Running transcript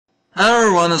Hello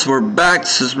everyone, as we're back,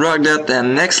 this is rockdet,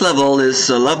 and next level is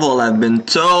a level I've been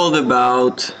told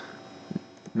about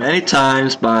many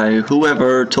times by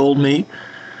whoever told me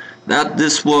that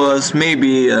this was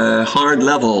maybe a hard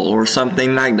level or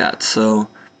something like that. So,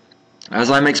 as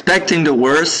I'm expecting the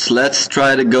worst, let's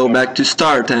try to go back to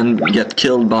start and get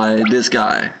killed by this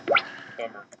guy.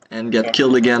 And get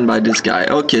killed again by this guy.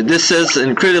 Okay, this is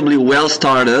incredibly well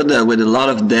started with a lot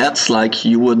of deaths like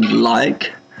you would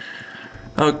like.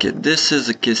 Okay, this is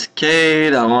a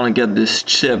cascade. I want to get this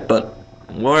chip, but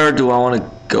where do I want to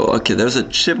go? Okay, there's a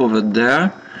chip over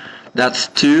there. That's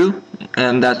 2,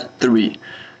 and that's 3.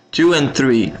 2 and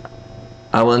 3.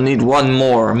 I will need one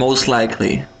more, most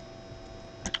likely.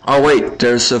 Oh wait,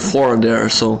 there's a 4 there,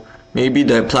 so maybe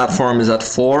the platform is at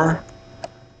 4.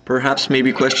 Perhaps,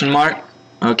 maybe, question mark?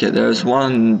 Okay, there's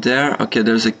one there. Okay,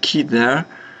 there's a key there.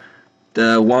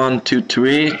 The 1, 2,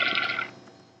 3.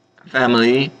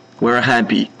 Family. We're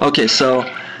happy. Okay, so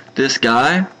this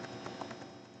guy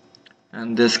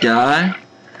and this guy.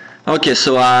 Okay,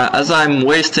 so as I'm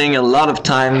wasting a lot of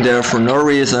time there for no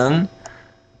reason,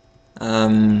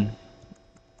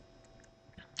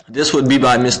 this would be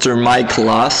by Mr. Mike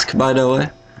Lask, by the way.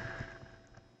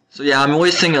 So yeah, I'm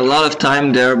wasting a lot of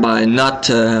time there by not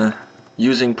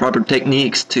using proper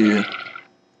techniques to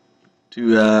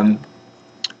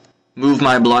move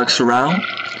my blocks around.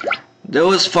 There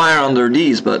was fire under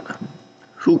these, but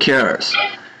who cares?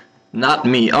 Not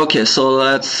me. Okay, so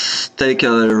let's take a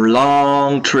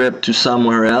long trip to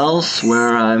somewhere else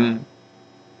where I'm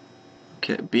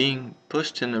being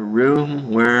pushed in a room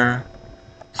where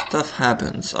stuff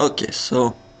happens. Okay,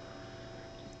 so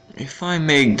if I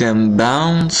make them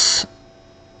bounce,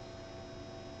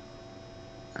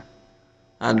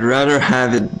 I'd rather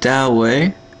have it that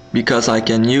way because I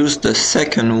can use the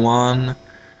second one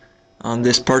on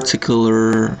this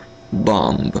particular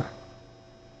bomb.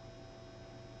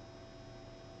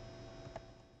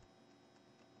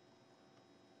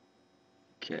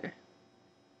 Okay.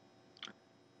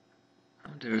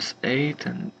 There's 8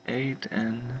 and 8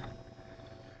 and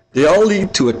they all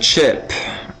lead to a chip,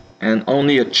 and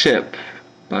only a chip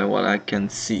by what I can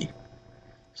see.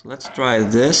 So let's try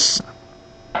this.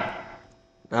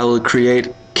 That will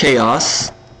create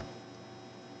chaos.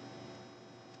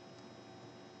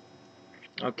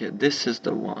 Okay, this is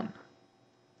the one.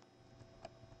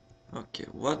 Okay,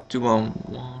 what do I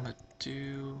want to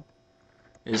do?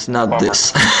 It's not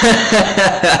this.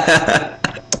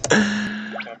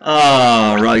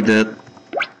 Ah, rockdet.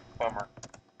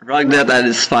 Rockdet at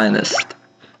its finest.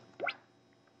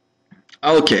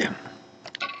 Okay,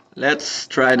 let's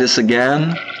try this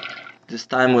again. This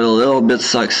time with a little bit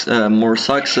more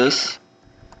success.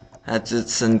 As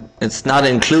it's not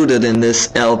included in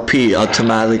this LP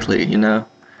automatically, you know.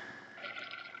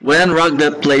 When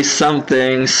rockdet plays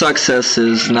something, success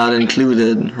is not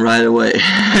included right away.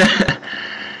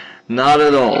 Not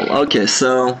at all. Okay,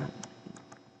 so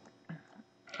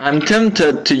I'm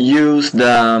tempted to use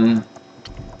the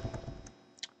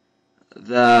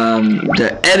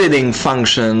editing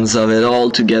functions of it all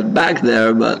to get back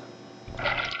there, but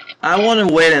I want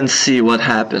to wait and see what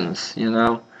happens, you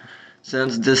know.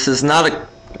 Since this is not a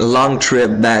long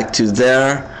trip back to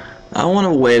there, I want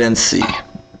to wait and see.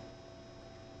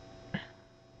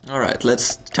 Alright,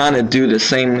 let's kind of do the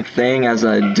same thing as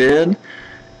I did,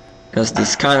 because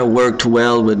this kind of worked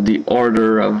well with the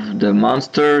order of the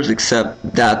monsters,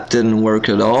 except that didn't work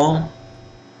at all.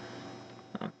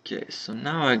 Okay, so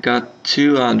now I got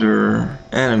 2 other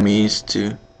enemies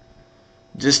to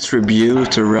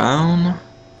distribute around.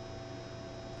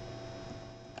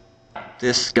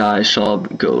 This guy shall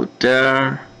go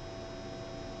there.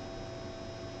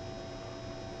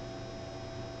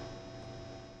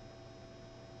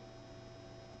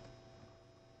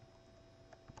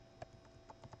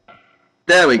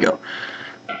 There we go.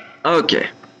 Okay.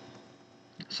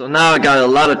 So now I got a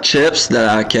lot of chips that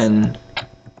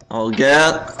I'll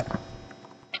get.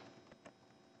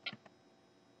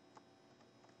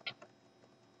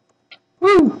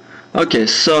 Woo! Okay,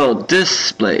 so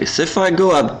this place. If I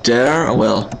go up there,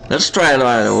 well, let's try it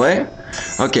right away.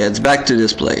 Okay, it's back to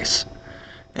this place.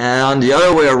 And on the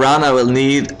other way around, I will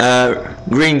need a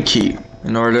green key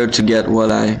in order to get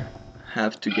what I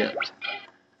have to get.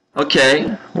 Okay,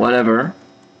 whatever.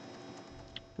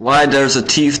 Why there's a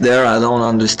thief there, I don't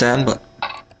understand, but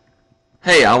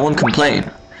hey, I won't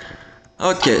complain.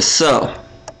 Okay, so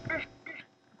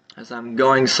as I'm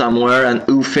going somewhere and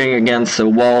oofing against a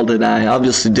wall that I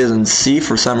obviously didn't see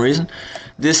for some reason,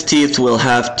 this thief will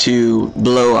have to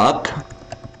blow up.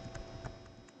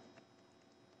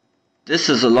 This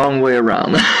is a long way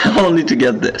around, only to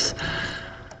get this.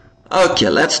 Okay,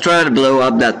 let's try to blow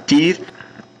up that teeth.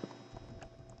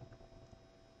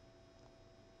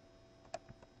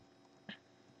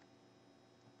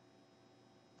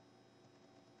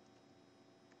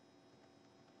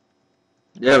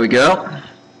 There we go.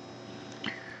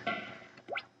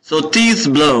 So teeth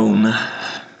blown.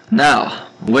 Now,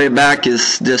 way back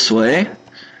is this way.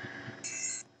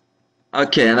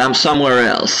 Okay, and I'm somewhere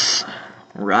else.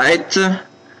 Right?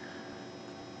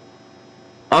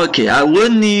 Okay, I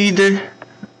would need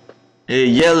a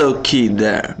yellow key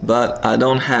there, but I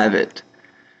don't have it.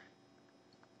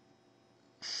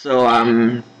 So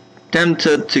I'm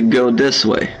tempted to go this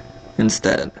way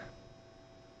instead.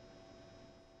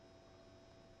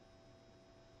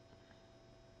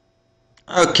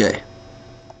 Okay.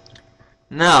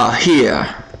 Now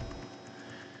here.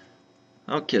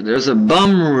 Okay, there's a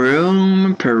bum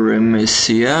room,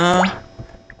 perimecia,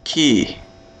 key.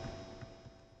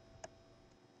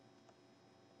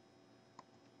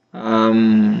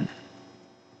 Um,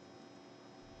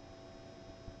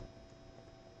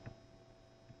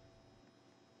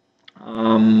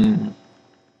 um,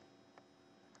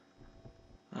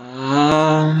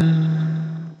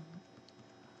 um,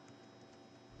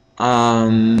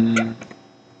 um,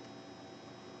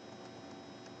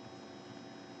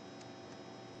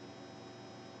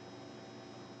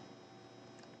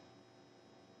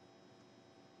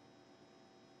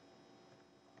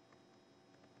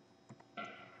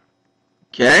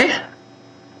 okay.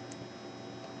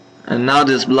 And now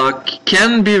this block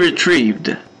can be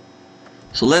retrieved.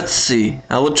 So let's see.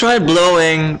 I will try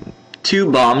blowing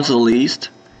 2 bombs at least.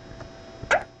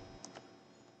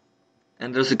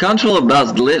 And there's a controller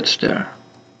bus glitch there.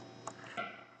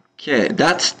 Okay,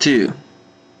 that's 2.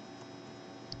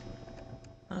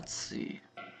 Let's see.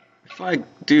 If I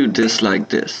do this like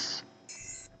this,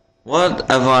 what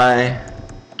have I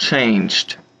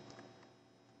changed?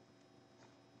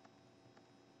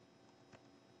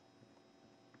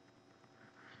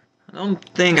 I don't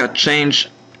think I changed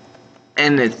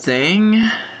anything,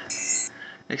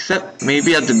 except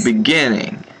maybe at the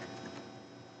beginning.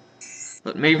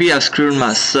 But maybe I screwed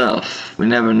myself, we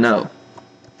never know.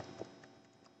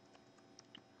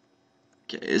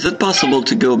 Okay, is it possible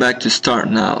to go back to start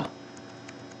now?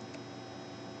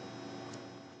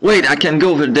 Wait, I can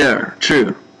go over there,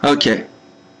 true, okay.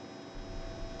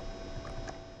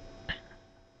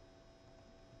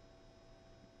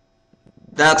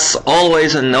 That's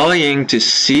always annoying to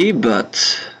see,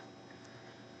 but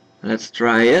let's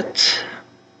try it.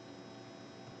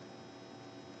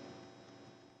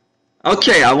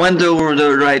 Okay, I went over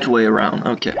the right way around,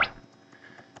 okay.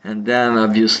 And then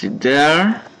obviously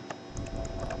there.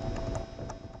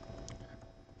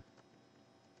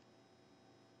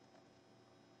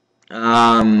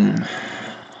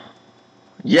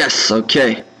 Yes,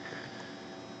 okay.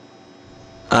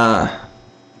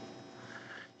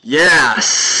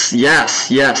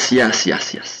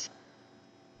 Yes.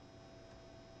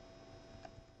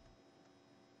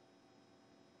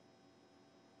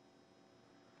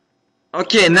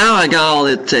 Okay, now I got all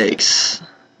it takes.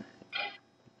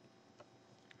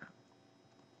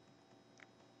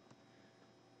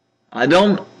 I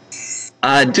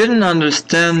didn't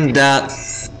understand that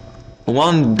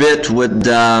one bit with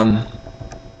the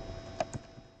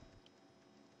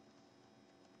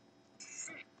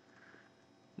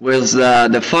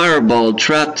fireball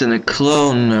trapped in a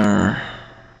cloner.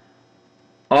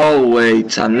 Oh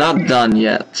wait, I'm not done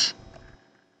yet.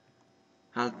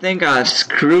 I think I've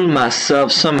screwed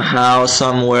myself somehow,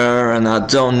 somewhere, and I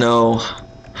don't know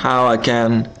how I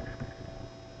can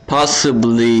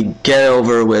possibly get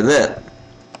over with it.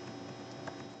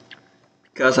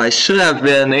 Because I should have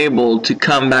been able to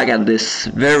come back at this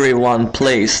very one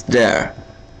place there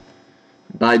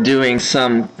by doing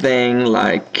something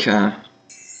like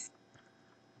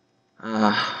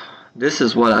this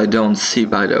is what I don't see,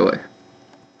 by the way.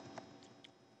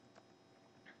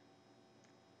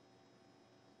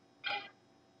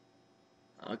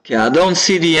 Okay, I don't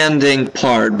see the ending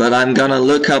part, but I'm gonna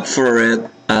look up for it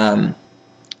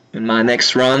in my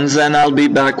next runs, and I'll be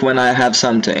back when I have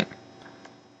something.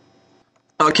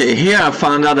 Okay, here I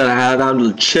found out that I had all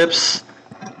the chips,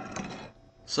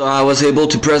 so I was able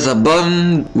to press a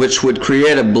button which would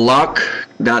create a block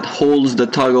that holds the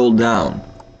toggle down,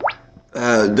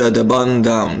 the button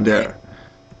down there.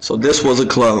 So this was a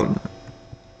clone.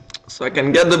 So I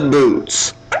can get the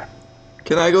boots.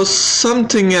 Can I go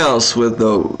something else with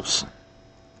those?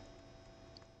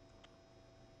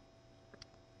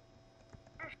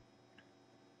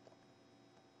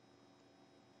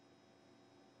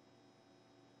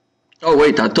 Oh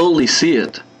wait, I totally see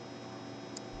it.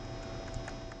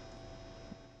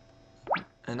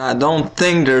 And And I don't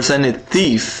think there's any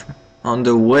thief on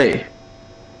the way.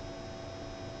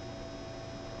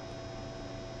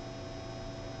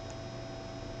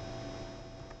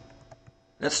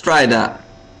 Let's try that.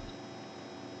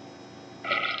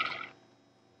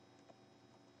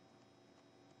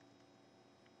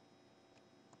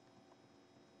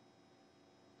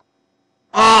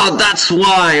 Oh, that's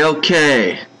why,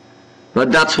 okay.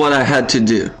 But that's what I had to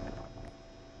do.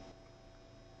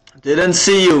 Didn't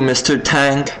see you, Mr.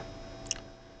 Tank.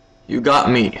 You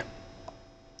got me.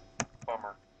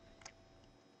 Bummer.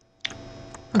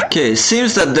 Okay,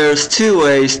 seems that there's two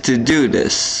ways to do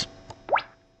this.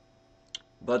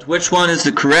 But which one is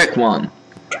the correct one?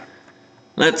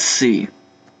 Let's see.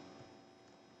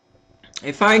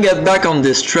 If I get back on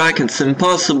this track, it's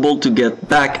impossible to get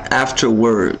back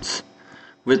afterwards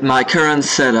with my current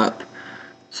setup.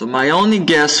 So my only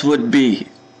guess would be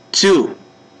 2.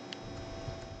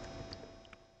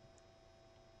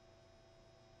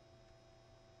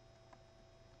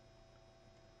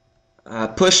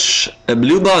 Push a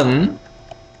blue button.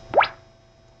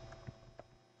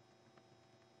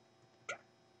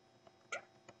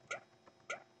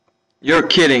 You're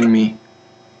kidding me.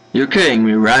 You're kidding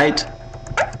me, right?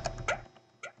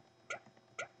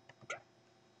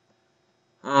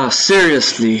 Oh,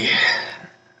 seriously.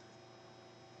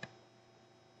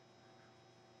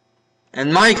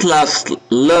 And Mike Lask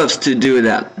loves to do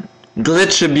that.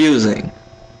 Glitch abusing.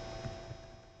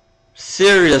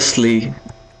 Seriously.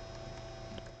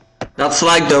 That's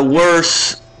like the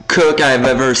worst cook I've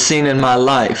ever seen in my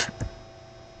life.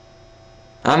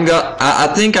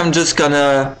 I think I'm just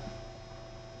gonna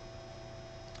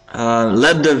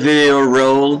let the video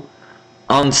roll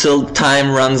until time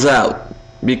runs out,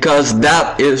 because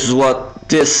that is what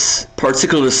this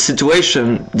particular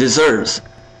situation deserves.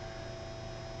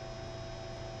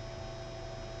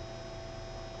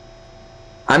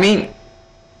 I mean,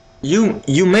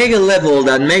 you make a level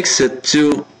that makes it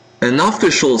to an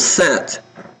official set,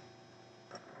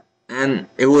 and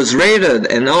it was rated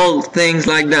and all things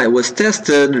like that. It was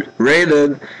tested,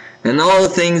 rated, and all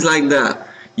things like that.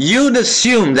 You'd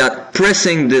assume that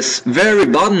pressing this very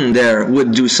button there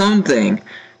would do something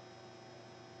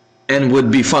and would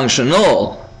be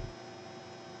functional,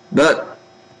 but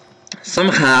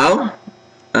somehow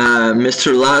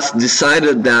Mr. Lask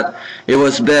decided that it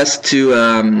was best to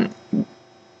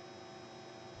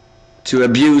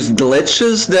abuse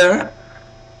glitches there,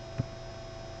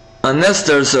 unless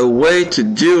there's a way to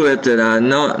do it that I'm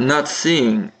not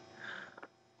seeing.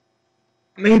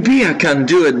 Maybe I can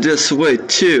do it this way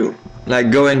too, like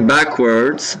going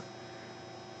backwards.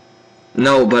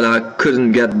 No, but I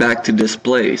couldn't get back to this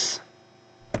place.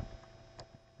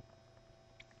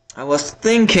 I was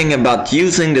thinking about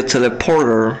using the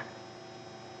teleporter,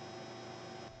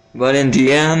 but in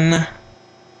the end,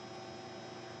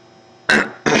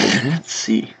 let's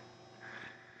see.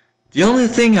 The only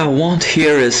thing I want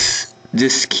here is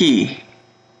this key.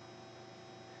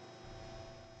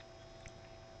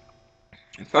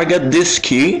 If I get this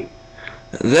key,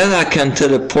 then I can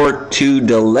teleport to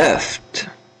the left.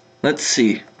 Let's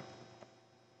see.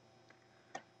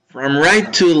 From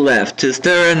right to left, is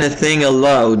there anything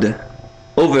allowed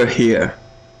over here?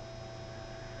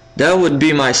 That would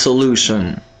be my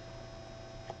solution.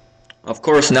 Of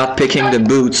course, not picking the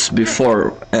boots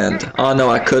before, and oh no,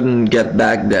 I couldn't get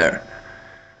back there.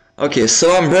 Okay,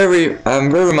 so I'm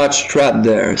very much trapped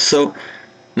there. So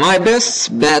my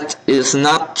best bet is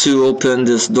not to open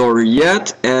this door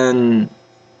yet and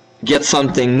get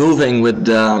something moving with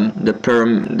the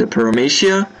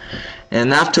paramecia,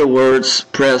 and afterwards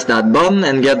press that button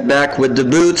and get back with the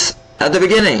boots at the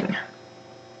beginning.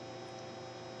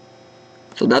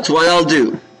 So that's what I'll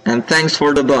do. And thanks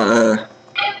for the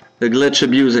glitch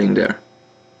abusing there.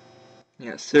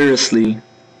 Yeah, seriously,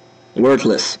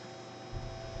 worthless.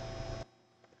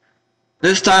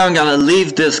 This time I'm gonna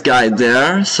leave this guy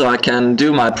there so I can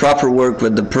do my proper work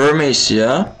with the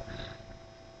paramecia.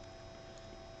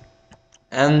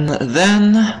 And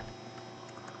then,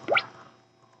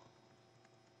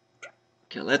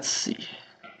 okay, let's see.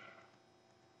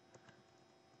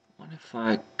 What if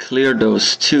I clear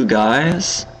those 2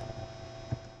 guys?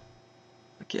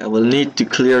 Okay, I will need to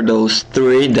clear those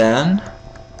 3 then.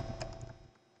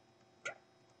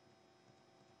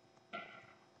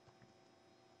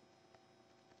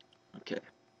 Okay.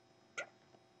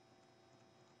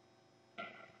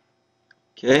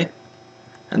 Okay.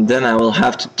 And then I will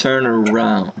have to turn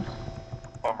around.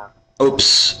 Bummer.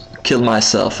 Oops, killed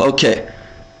myself. Okay.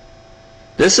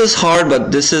 This is hard,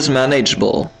 but this is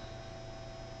manageable.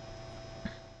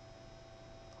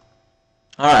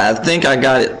 Alright, I think I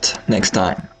got it next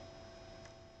time.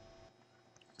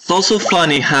 It's also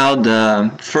funny how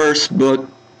the first boot,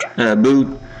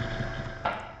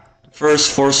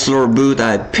 first 4th-floor boot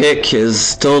I pick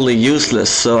is totally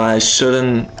useless, so I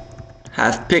shouldn't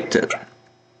have picked it.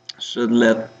 Should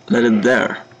let it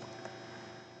there.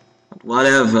 But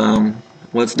whatever,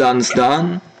 what's done is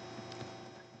done.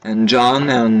 And John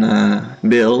and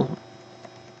Bill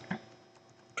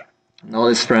and all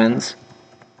his friends.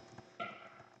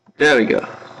 There we go.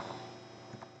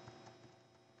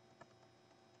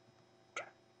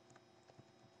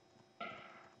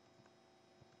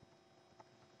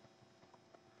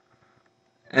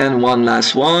 And one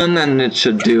last one, and it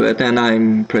should do it, and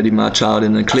I'm pretty much out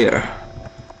in the clear.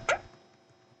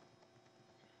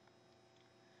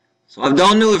 So I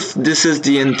don't know if this is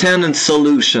the intended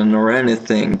solution or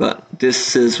anything, but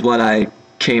this is what I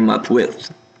came up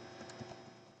with.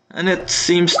 And it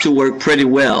seems to work pretty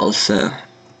well, so...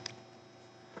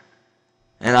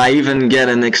 And I even get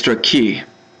an extra key.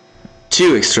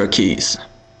 2 extra keys.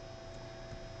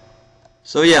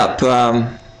 So yep,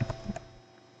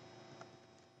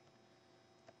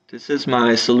 this is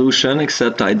my solution,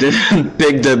 except I didn't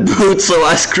pick the boot, so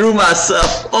I screw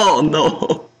myself. Oh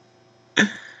no!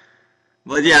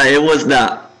 But yeah, it was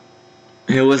that.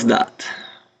 It was that.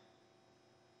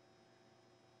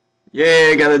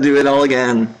 Yeah, gotta do it all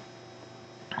again.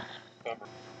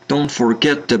 Don't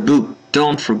forget the boot.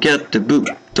 Don't forget the boot.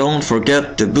 Don't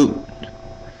forget the boot.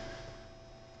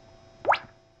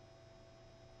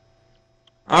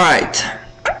 Alright.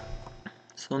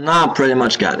 So now I pretty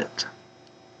much got it.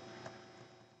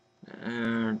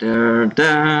 There.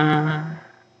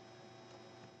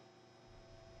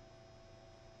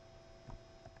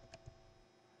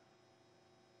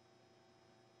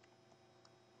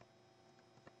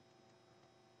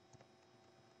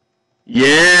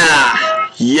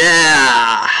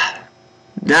 Yeah!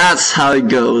 That's how it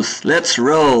goes. Let's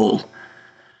roll.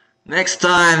 Next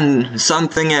time,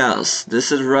 something else.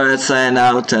 This is Right Side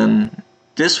Out, and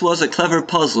this was a clever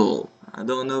puzzle. I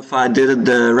don't know if I did it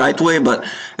the right way, but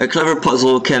a clever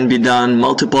puzzle can be done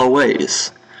multiple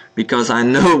ways. Because I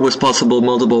know it was possible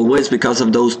multiple ways because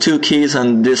of those 2 keys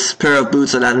and this pair of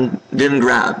boots that I didn't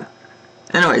grab.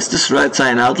 Anyways, this is Right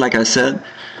Side Out, like I said.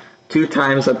 2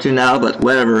 times up to now, but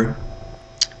whatever.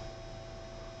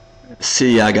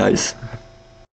 See ya, guys.